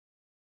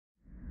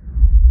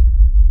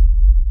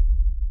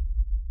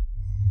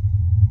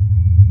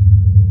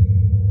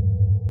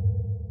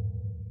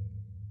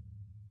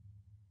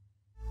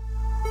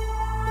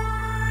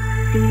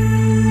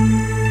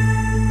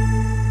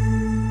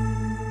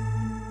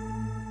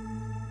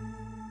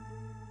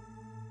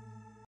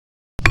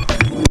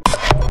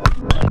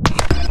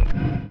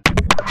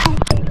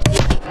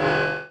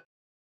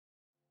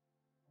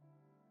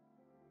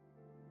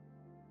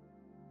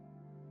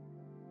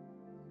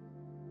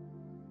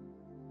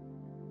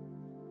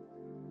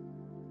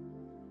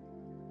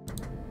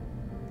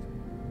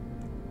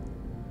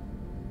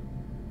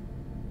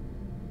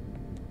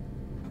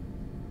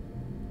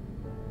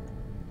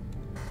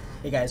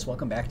Hey guys,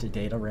 welcome back to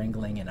Data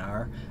Wrangling in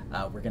R.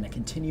 We're going to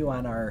continue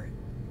on our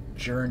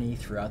journey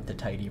throughout the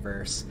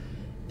tidyverse.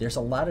 There's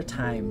a lot of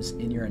times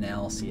in your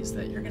analyses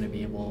that you're going to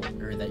be able,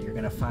 or that you're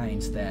going to find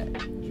that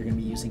you're going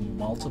to be using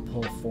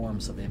multiple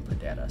forms of input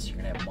data. So you're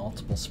going to have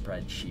multiple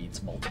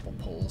spreadsheets, multiple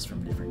pulls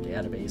from different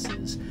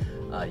databases.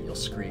 You'll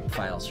scrape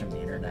files from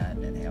the internet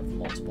and have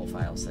multiple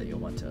files that you'll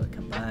want to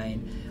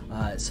combine.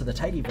 So the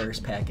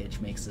tidyverse package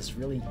makes this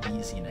really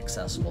easy and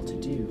accessible to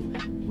do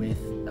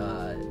with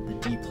the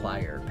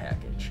dplyr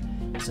package.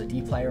 So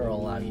dplyr will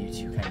allow you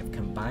to kind of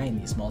combine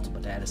these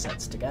multiple data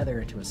sets together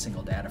into a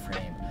single data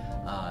frame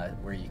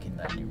where you can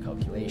then do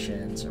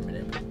calculations or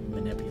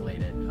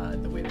manipulate it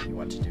the way that you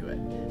want to do it.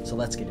 So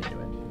let's get into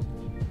it.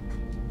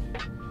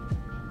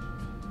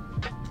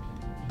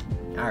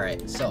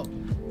 Alright, so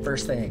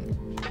first thing,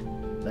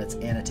 let's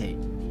annotate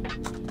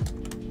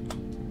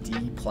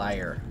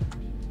dplyr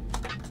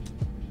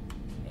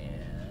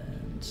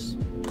and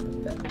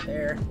put that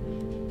there.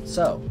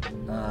 So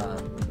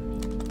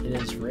it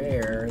is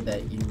rare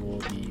that you will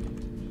be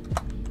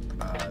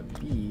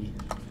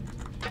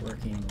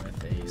working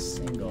with a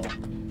single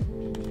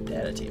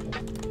data table.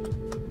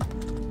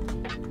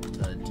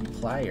 The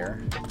dplyr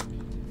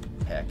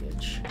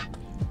package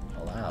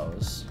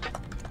allows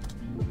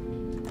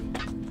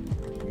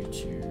you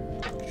to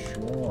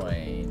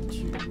join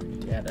two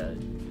data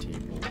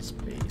tables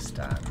based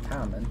on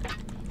common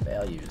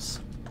values.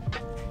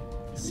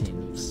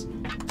 Seems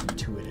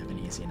intuitive and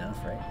easy enough,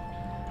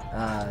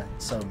 right?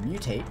 So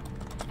mutate.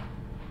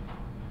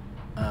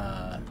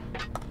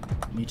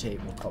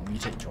 We'll call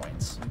mutate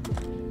joins.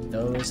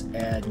 Those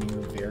add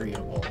new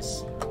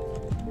variables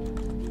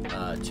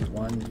to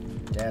one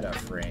data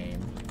frame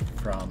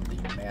from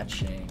the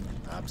matching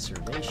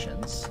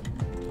observations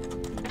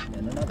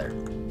in another.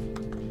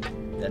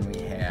 Then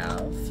we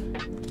have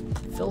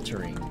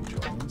filtering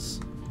joins.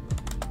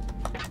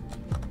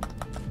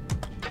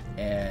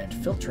 And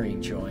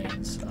filtering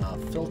joins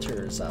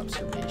filters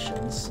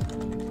observations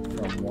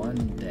from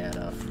one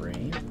data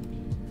frame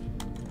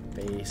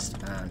based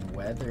on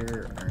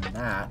whether or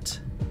not,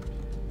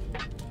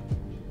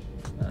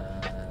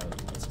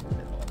 let's move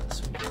it on this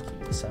so we can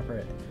keep it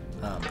separate,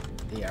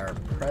 they are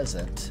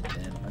present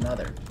in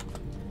another.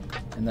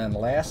 And then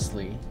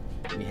lastly,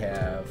 we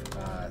have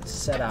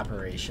set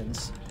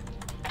operations,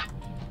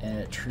 and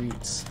it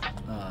treats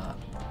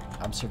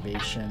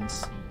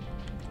observations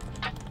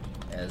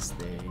as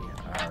they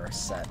are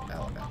set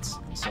elements.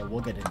 So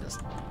we'll get into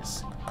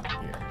these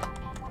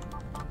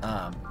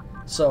here.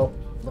 So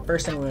the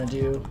first thing we're going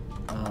to do,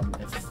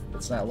 if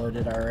it's not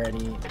loaded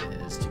already,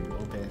 is to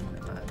open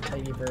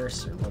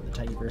tidyverse or load the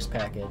tidyverse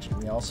package.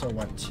 And we also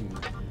want to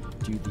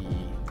do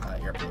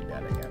the airplane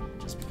data again,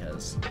 just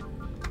because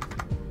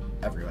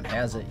everyone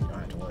has it. You don't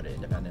have to load it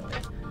independently.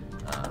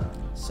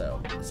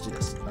 So let's do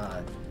this.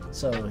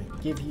 So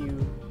give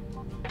you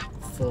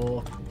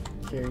full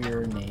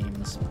carrier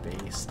names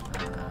based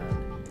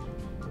on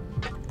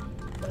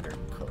letter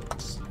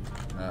codes.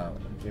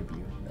 Give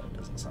you, that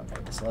doesn't sound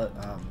right. So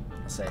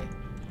let's say,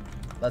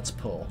 let's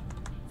pull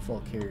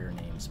full carrier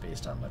names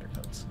based on letter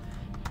codes.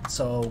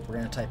 So we're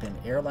going to type in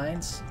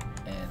airlines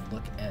and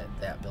look at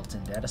that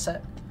built-in data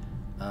set.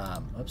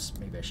 Oops,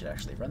 maybe I should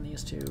actually run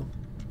these two.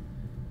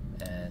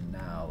 And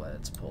now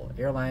let's pull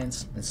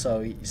airlines. And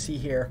so you see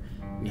here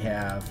we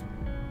have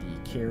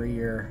the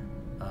carrier,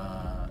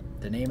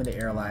 the name of the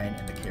airline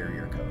and the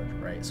carrier code,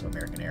 right? So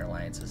American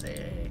Airlines is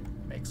AA,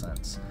 makes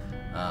sense.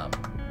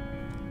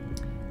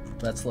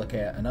 Let's look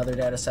at another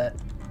data set.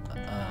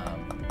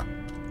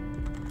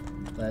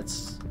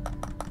 Let's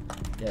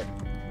get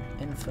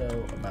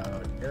info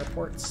about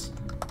airports.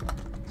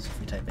 So if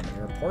we type in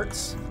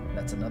airports,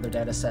 that's another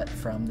data set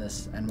from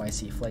this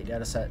NYC flight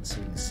data set. So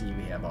you can see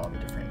we have all the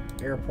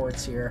different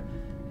airports here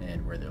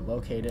and where they're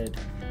located,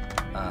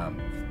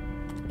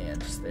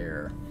 and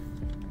their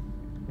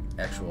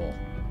actual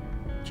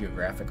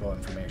geographical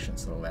information,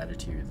 so the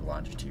latitude, the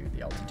longitude,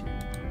 the altitude,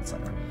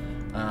 etc.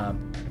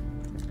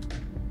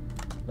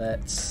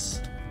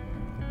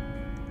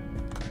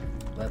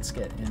 Let's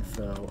get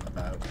info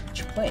about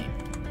each plane.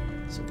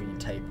 So we can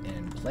type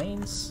in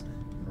planes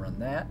and run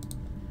that.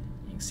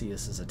 You can see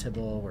this is a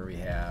table where we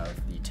have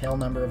the tail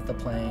number of the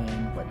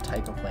plane, what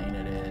type of plane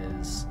it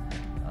is,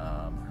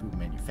 who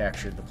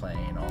manufactured the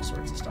plane, all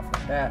sorts of stuff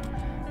like that.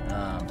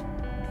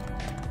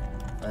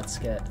 Let's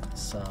get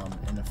some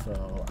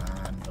info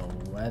on the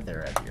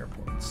weather at the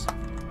airports.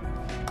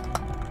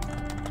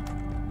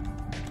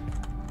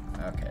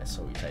 Okay,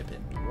 so we type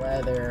in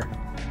weather,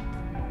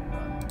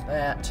 run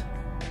that.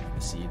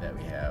 You see that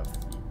we have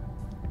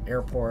the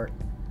airport,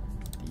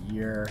 the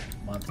year,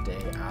 month,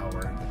 day, hour,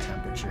 the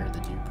temperature, the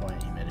dew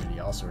point, humidity,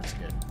 all sorts of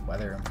good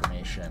weather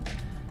information.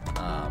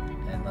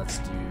 And let's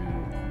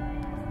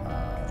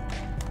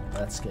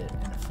get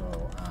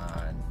info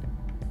on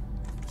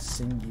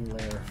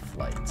singular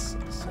flights.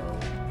 So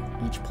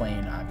each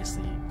plane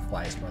obviously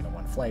flies more than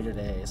one flight a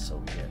day, so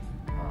we get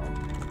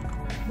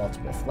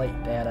multiple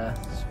flight data,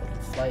 so we'll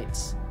do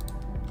flights,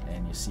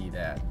 and you see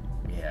that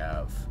we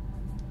have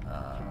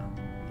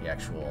the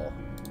actual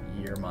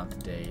year,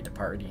 month, day,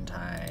 departing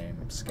time,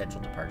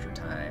 scheduled departure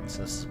time.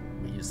 So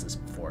we used this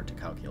before to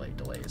calculate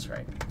delays,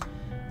 right?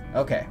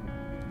 Okay,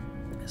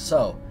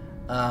 so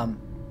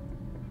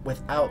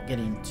without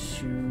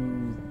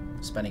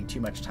spending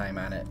too much time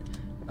on it,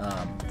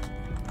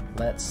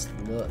 let's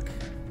look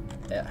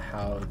at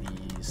how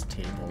these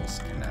tables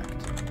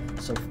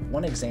connect. So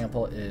one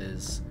example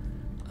is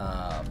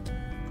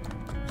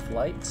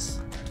flights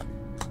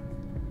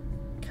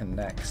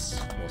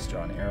connects, we'll just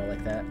draw an arrow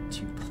like that,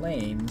 to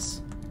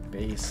planes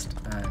based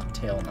on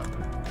tail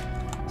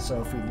number.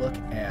 So if we look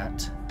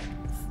at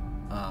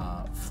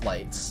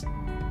flights,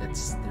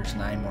 there's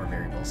 9 more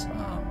variables.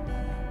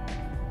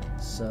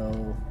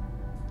 So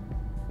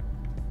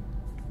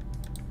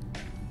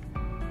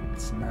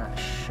it's not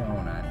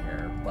shown on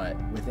here,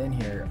 but within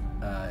here,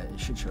 it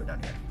should show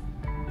down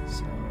here.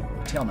 So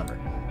tail number.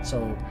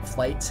 So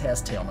flights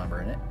has tail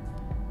number in it,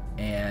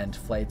 and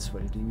flights,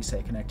 what did we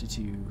say, connected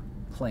to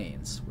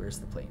planes? Where's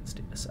the planes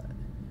data set?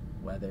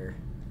 Weather,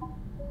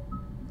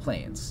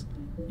 planes.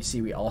 You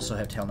see we also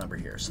have tail number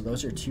here. So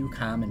those are 2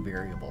 common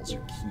variables,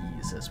 or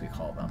keys as we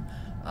call them,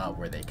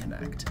 where they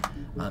connect.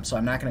 So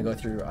I'm not going to go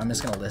through, I'm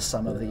just going to list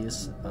some of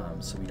these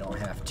so we don't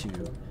have to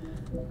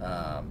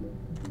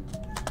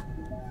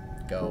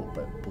go,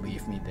 but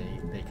believe me,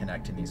 they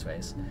connect in these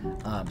ways.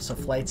 So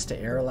flights to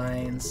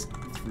airlines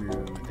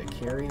through the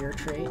carrier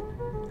trait,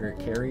 or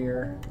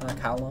carrier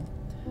column.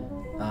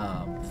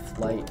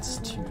 Flights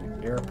to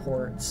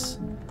airports,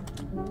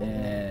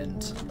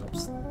 and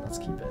oops, let's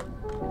keep it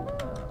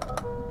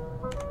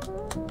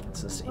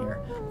consistent here.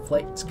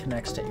 Flights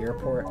connects to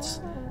airports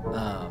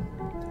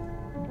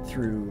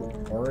through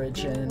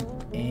origin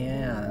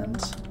and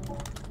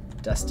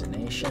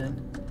destination,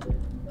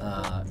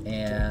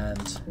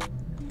 and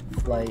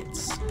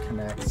flights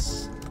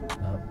connects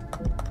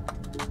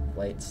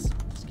flights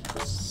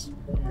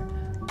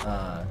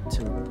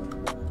to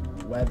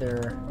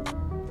weather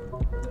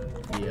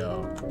via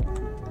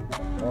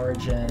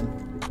origin,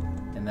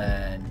 and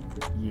then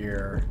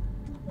year,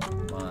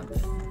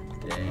 month,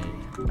 day,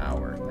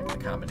 hour, like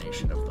the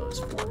combination of those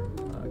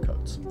 4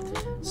 codes.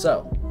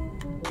 So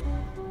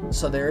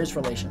there is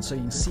relation. So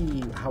you can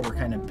see how we're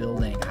kind of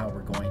building how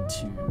we're going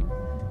to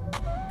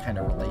kind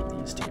of relate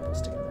these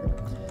tables together.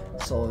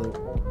 So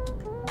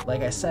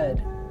like I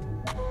said,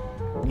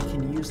 we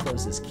can use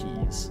those as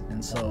keys.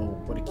 And so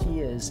what a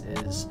key is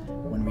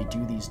when we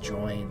do these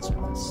joins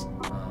or this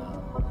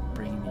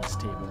bringing these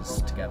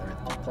tables together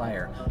with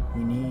dplyr,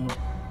 we need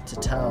to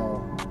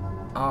tell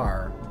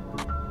R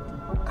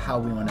how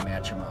we want to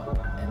match them up.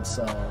 And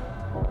so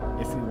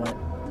if we want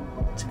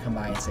to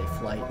combine, say,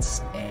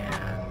 flights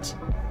and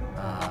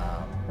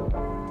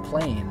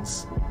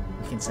planes,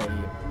 we can say,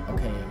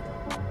 okay,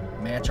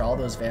 match all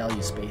those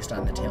values based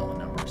on the tail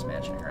numbers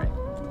matching, right?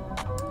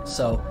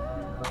 So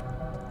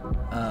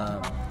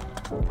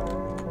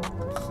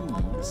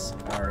keys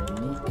are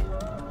unique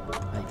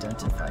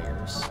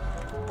identifiers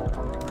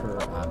per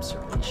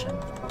observation,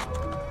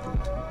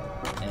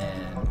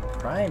 and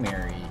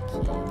primary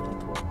key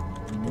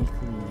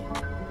uniquely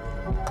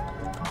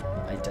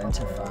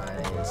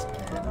identifies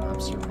an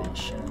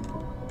observation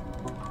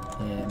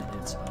in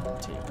its own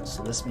table.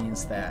 So this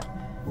means that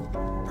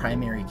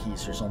primary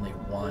keys, there's only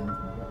one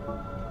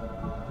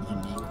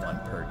unique one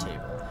per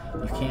table.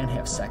 You can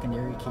have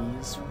secondary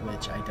keys,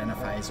 which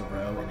identifies a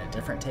row in a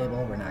different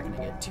table. We're not going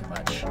to get too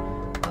much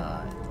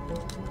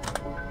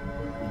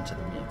into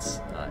the weeds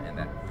in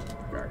that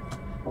regard.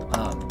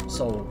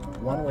 So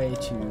one way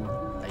to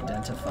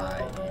identify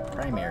a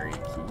primary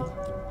key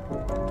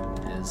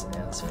is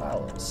as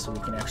follows. So we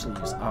can actually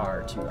use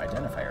R to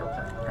identify our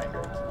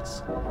primary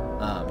keys.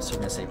 So we're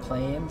going to say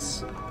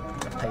planes, we're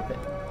going to pipe it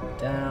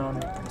down,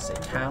 we're going to say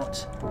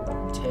count,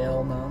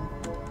 tail num.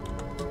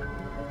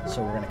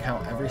 So we're going to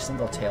count every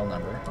single tail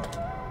number,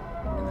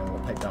 and then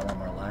we'll pipe down one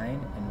more line,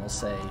 and we'll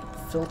say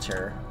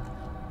filter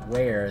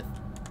where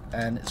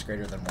n is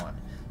greater than 1.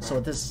 So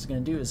what this is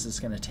going to do is it's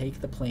going to take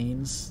the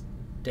planes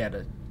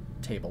data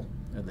table,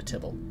 or the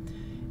tibble.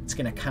 It's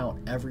going to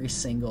count every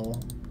single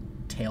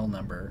tail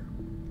number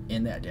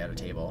in that data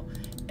table,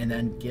 and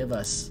then give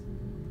us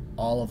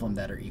all of them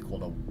that are equal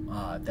to,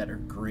 that are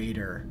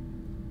greater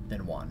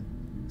than 1.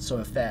 So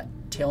if that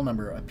tail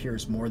number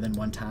appears more than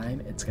 1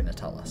 time, it's going to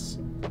tell us,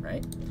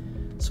 right?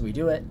 So we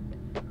do it,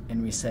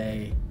 and we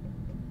say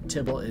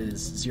tibble is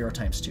 0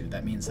 times 2.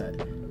 That means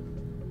that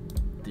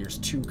there's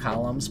 2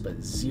 columns,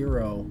 but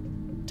 0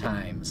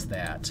 times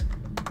that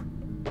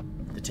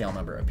the tail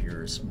number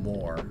appears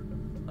more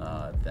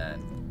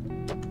than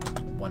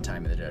 1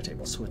 time in the data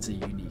table. So it's a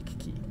unique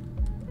key.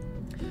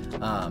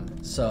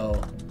 So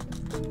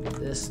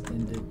this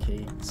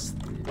indicates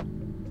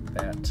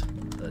that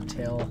the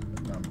tail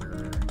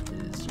number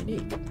is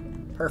unique.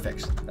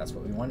 Perfect. That's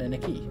what we want in a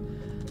key.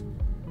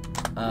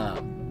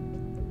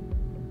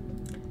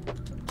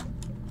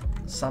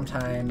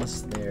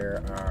 Sometimes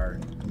there are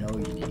no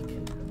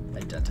unique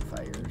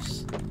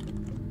identifiers,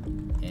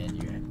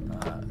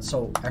 and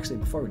so actually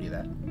before we do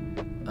that,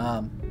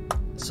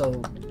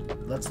 so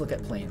let's look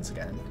at planes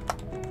again.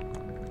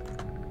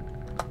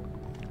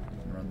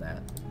 Run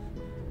that.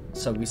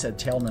 So we said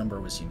tail number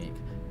was unique.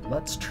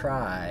 Let's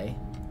try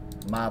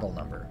model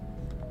number.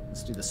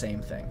 Let's do the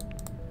same thing,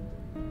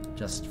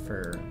 just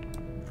for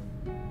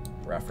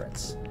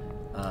reference.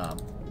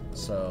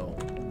 So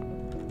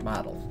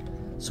model.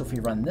 So if we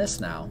run this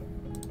now,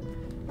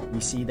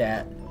 we see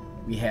that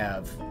we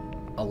have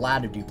a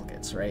lot of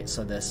duplicates, right?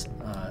 So this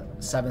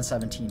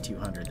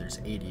 717-200, there's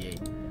 88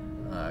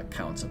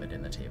 counts of it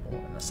in the table.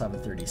 And the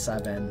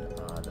 737,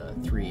 the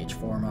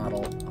 3H4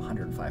 model,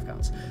 105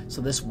 counts. So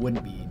this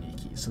wouldn't be a unique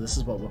key. So this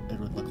is what it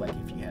would look like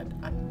if you had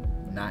a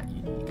not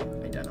unique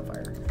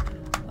identifier.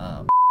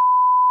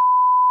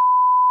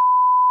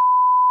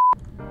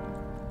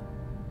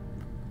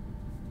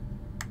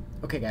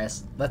 Okay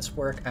guys, let's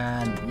work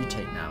on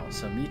mutate now.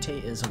 So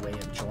mutate is a way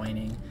of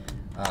joining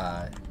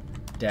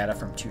data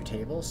from two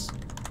tables.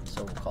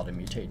 So we'll call it a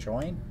mutate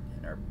join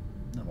in our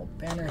little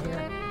banner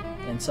here.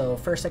 And so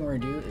first thing we're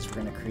going to do is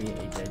we're going to create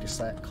a data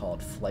set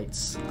called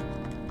flights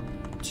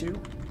 2.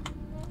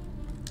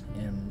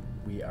 And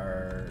we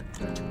are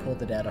going to pull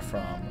the data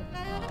from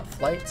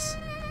flights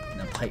and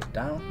then pipe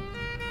down.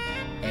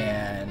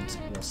 And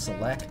we'll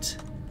select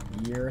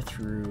year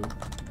through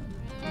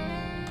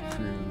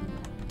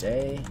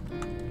day,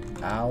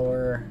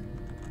 hour,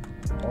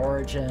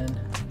 origin,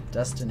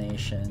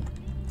 destination,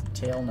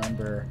 tail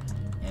number,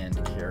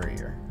 and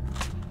carrier.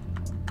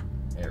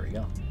 There we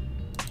go.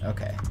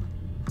 Okay,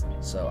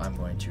 so I'm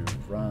going to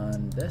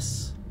run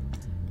this,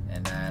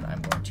 and then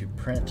I'm going to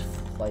print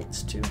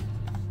flights 2.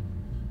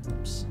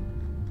 Oops.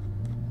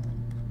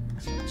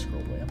 So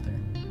scroll way up there.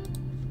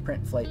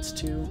 Print flights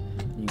 2. You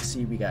can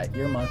see we got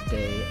year, month,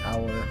 day,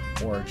 hour,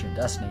 origin,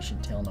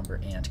 destination, tail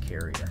number, and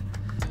carrier.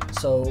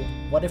 So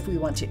what if we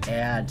want to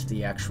add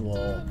the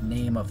actual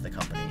name of the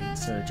company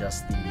instead of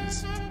just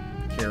these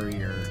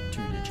carrier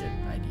 2-digit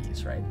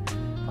IDs, right?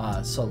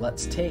 So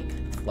let's take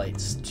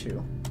flights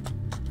 2,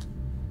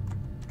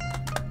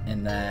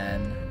 and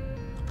then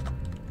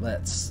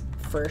let's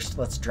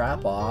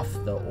drop off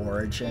the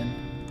origin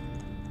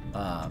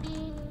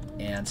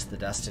and the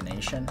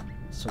destination.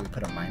 So we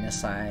put a minus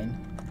sign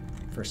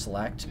for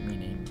select,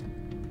 meaning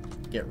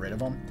get rid of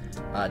them,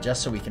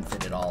 just so we can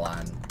fit it all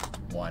on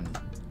one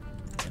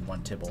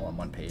tibble on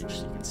one page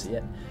so you can see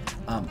it.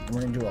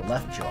 We're going to do a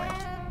left join,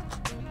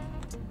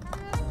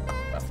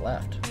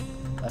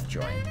 left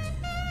join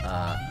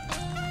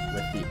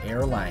with the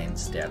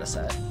airlines data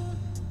set,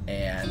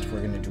 and we're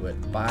going to do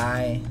it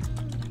by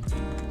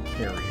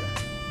carrier.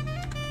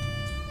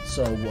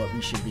 So what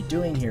we should be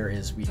doing here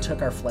is we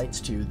took our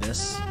flights to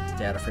this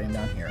data frame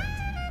down here.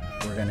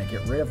 We're going to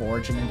get rid of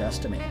origin and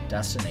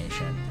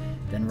destination.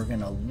 Then we're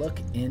going to look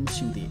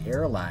into the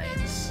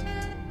airlines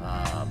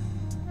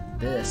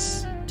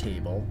this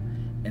table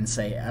and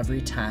say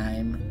every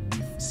time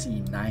we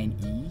see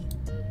 9E,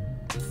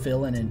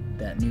 fill in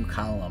that new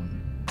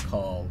column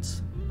called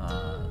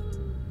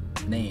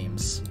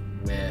names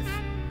with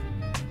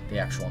the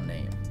actual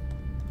name.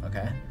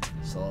 Okay,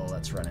 so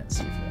let's run it and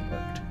see if it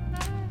worked.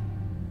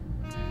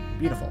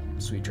 Beautiful.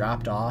 So we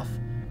dropped off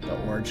the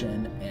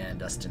origin and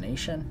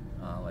destination,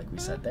 like we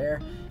said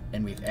there,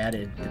 and we've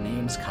added the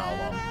names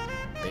column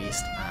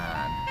based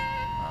on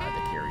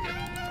the carrier key.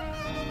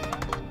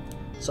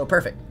 So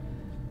perfect.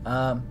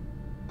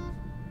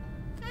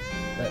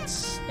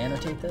 Let's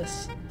annotate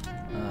this.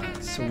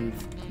 So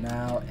we've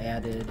now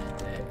added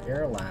the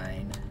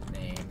airline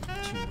name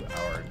to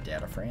our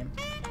data frame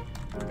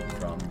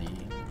from the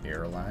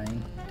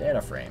airline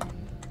data frame.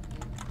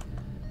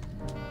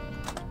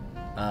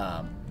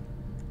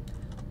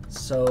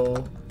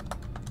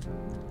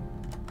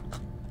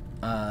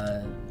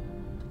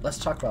 Let's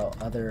talk about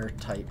other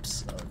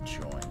types of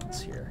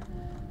joins here.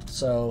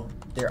 So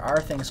there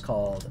are things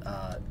called,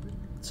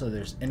 so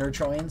there's inner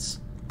joins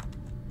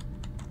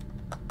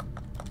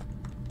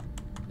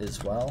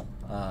as well.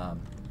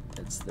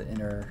 It's the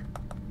inner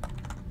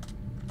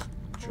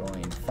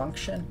join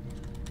function.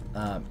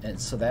 And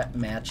so that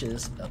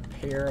matches a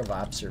pair of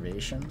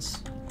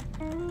observations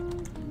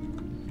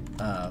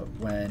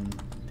when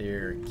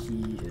their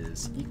key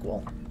is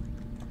equal.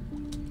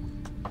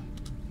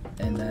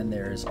 And then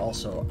there's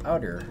also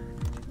outer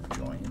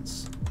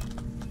joins,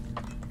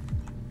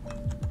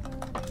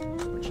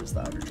 which is the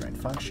outer join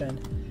function,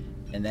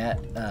 and that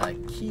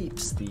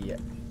keeps the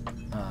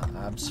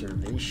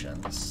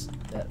observations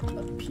that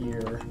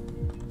appear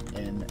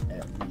in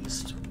at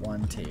least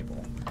one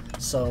table.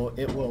 So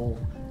it will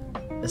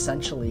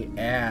essentially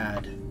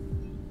add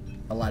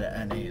a lot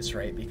of NAs,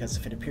 right? Because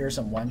if it appears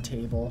in one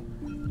table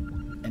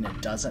and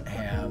it doesn't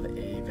have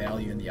a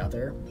value in the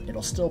other,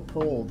 it'll still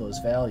pull those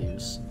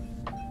values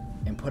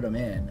and put them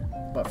in,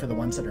 but for the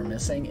ones that are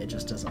missing, it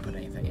just doesn't put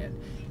anything in.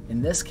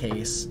 In this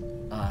case,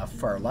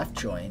 for our left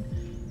join,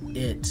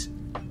 it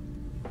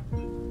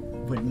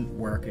wouldn't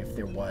work if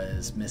there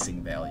was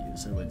missing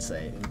values. It would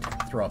say, it would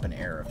throw up an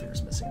error if there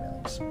was missing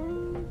values.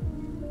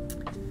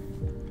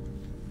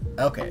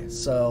 Okay,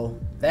 so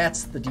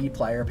that's the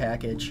dplyr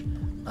package.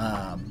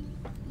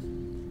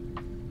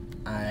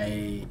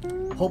 I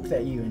hope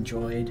that you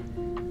enjoyed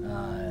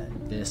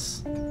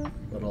this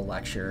little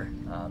lecture.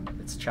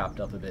 It's chopped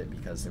up a bit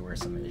because there were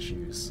some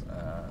issues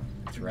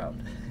throughout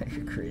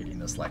creating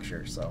this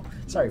lecture, so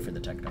sorry for the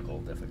technical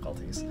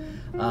difficulties.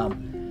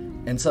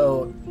 And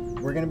so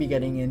we're going to be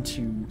getting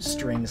into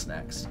strings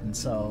next. And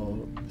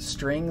so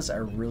strings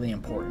are really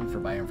important for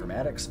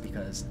bioinformatics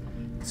because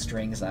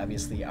strings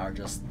obviously are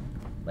just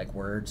like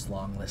words,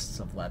 long lists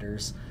of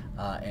letters.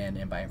 And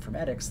in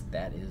bioinformatics,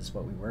 that is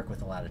what we work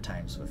with a lot of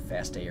times with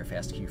FASTA or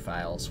FASTQ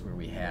files where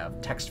we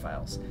have text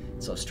files.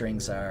 So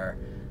strings are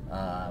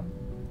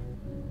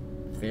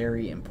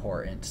very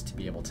important to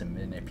be able to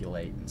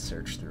manipulate and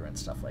search through and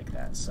stuff like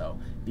that. So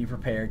be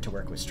prepared to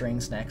work with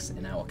strings next,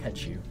 and I will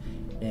catch you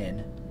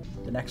in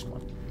the next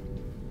one.